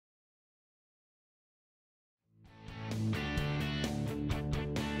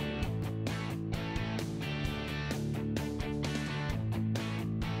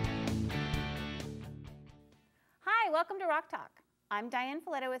welcome to Rock Talk. I'm Diane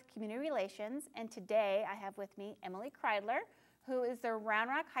Folletto with Community Relations, and today I have with me Emily Kreidler, who is the Round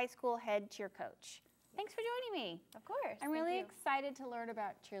Rock High School head cheer coach. Thanks for joining me. Of course. I'm really excited to learn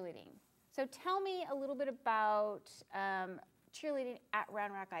about cheerleading. So tell me a little bit about cheerleading at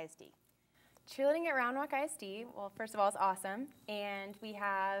Round Rock ISD. Cheerleading at Round Rock ISD, well, first of all, it's awesome. And we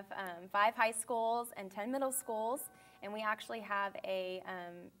have 5 high schools and 10 middle schools, and we actually have a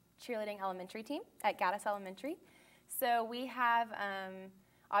cheerleading elementary team at Gaddis Elementary. So we have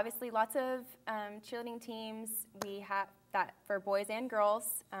obviously lots of cheerleading teams. We have that for boys and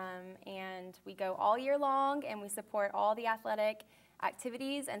girls, and we go all year long, and we support all the athletic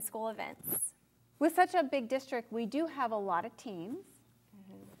activities and school events. With such a big district, we do have a lot of teams.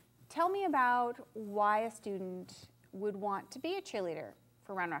 Tell me about why a student would want to be a cheerleader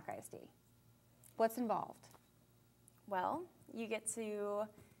for Round Rock ISD. What's involved? Well, you get to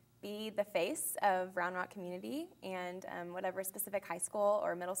be the face of Round Rock community and whatever specific high school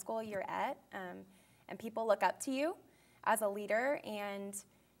or middle school you're at, and people look up to you as a leader, and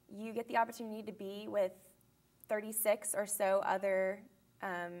you get the opportunity to be with 36 or so other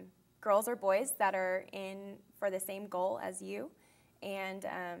girls or boys that are in for the same goal as you, and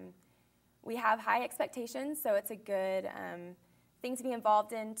we have high expectations, so it's a good thing to be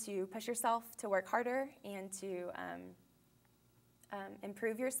involved in, to push yourself to work harder and to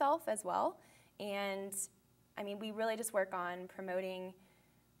improve yourself as well. And I mean, we really just work on promoting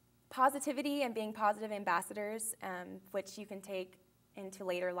positivity and being positive ambassadors, which you can take into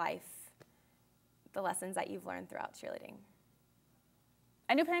later life, the lessons that you've learned throughout cheerleading.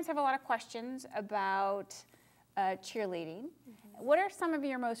 I know parents have a lot of questions about cheerleading. What are some of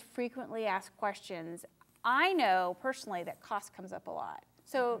your most frequently asked questions? I know personally that cost comes up a lot.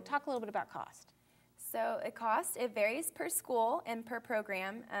 So talk a little bit about cost. So it varies per school and per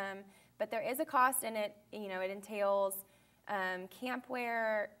program, but there is a cost, and it entails camp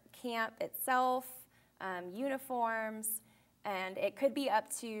wear, camp itself, uniforms, and it could be up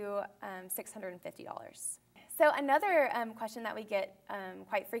to $650. So another question that we get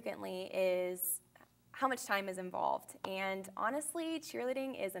quite frequently is how much time is involved. And honestly,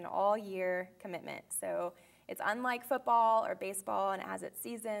 cheerleading is an all-year commitment. So it's unlike football or baseball, and it has its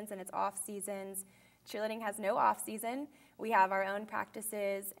seasons and its off seasons. Cheerleading has no off season. We have our own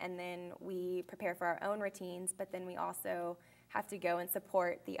practices, and then we prepare for our own routines, but then we also have to go and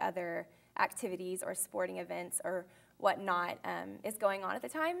support the other activities or sporting events or whatnot is going on at the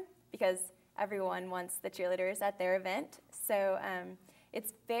time, because everyone wants the cheerleaders at their event. So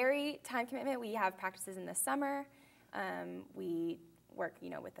it's very time commitment. We have practices in the summer. We work,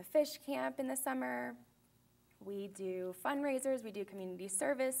 with the fish camp in the summer. We do fundraisers. We do community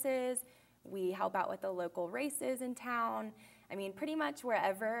services. We help out with the local races in town. I mean, pretty much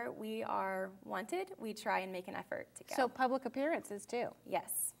wherever we are wanted, we try and make an effort to go. So public appearances too?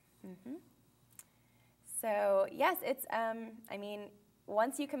 Yes. So yes, it's, I mean,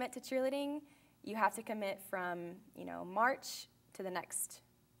 once you commit to cheerleading, you have to commit from, March to the next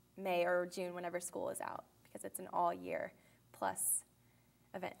May or June whenever school is out, because it's an all-year plus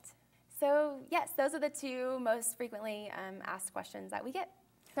event. So yes, those are the 2 most frequently asked questions that we get.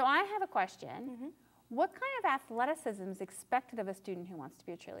 So I have a question. What kind of athleticism is expected of a student who wants to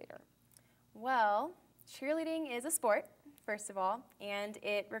be a cheerleader? Well, cheerleading is a sport, first of all, and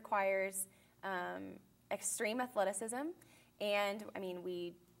it requires extreme athleticism. And I mean,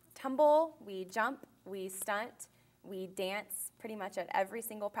 we tumble, we jump, we stunt, we dance pretty much at every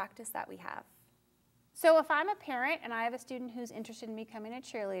single practice that we have. So if I'm a parent and I have a student who's interested in becoming a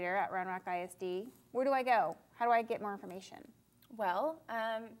cheerleader at Round Rock ISD, where do I go? How do I get more information? Well,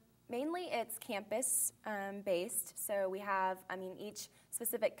 mainly it's campus based. So we have, each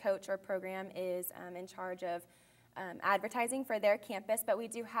specific coach or program is in charge of advertising for their campus, but we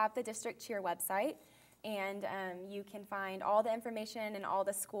do have the district cheer website, and you can find all the information and all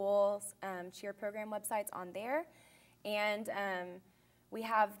the schools' cheer program websites on there. And we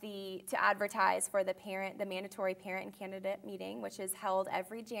have to advertise for the mandatory parent and candidate meeting, which is held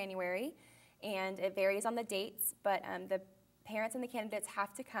every January, and it varies on the dates, but the parents and the candidates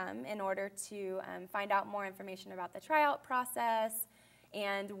have to come in order to find out more information about the tryout process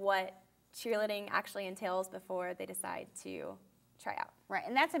and what cheerleading actually entails before they decide to try out. Right,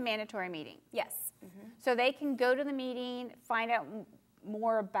 and that's a mandatory meeting. Yes. So they can go to the meeting, find out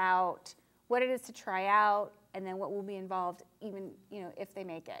more about what it is to try out, and then what will be involved, even if they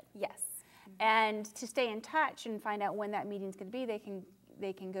make it. Yes. And to stay in touch and find out when that meeting's going to be,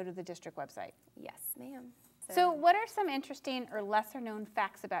 they can go to the district website. Yes, ma'am. So what are some interesting or lesser known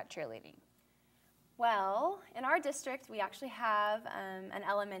facts about cheerleading? Well, in our district, we actually have an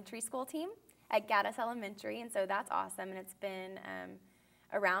elementary school team, at Gaddis Elementary, and so that's awesome, and it's been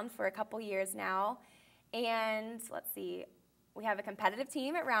around for a couple years now. And let's see, we have a competitive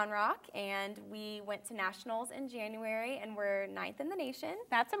team at Round Rock, and we went to nationals in January, and we're 9th in the nation.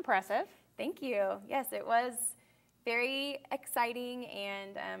 That's impressive. Thank you. Yes, it was very exciting,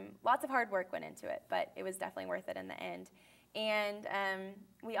 and lots of hard work went into it, but it was definitely worth it in the end. And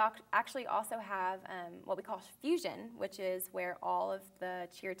we actually also have what we call Fusion, which is where all of the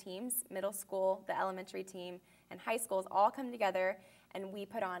cheer teams, middle school, the elementary team, and high schools all come together, and we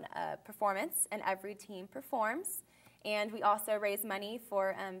put on a performance, and every team performs. And we also raise money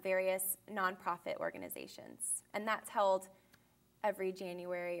for various nonprofit organizations, and that's held every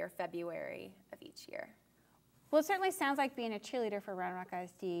January or February of each year. Well, it certainly sounds like being a cheerleader for Round Rock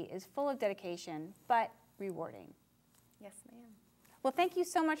ISD is full of dedication, but rewarding. Yes, ma'am. Well, thank you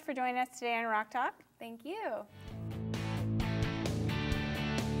so much for joining us today on Rock Talk. Thank you.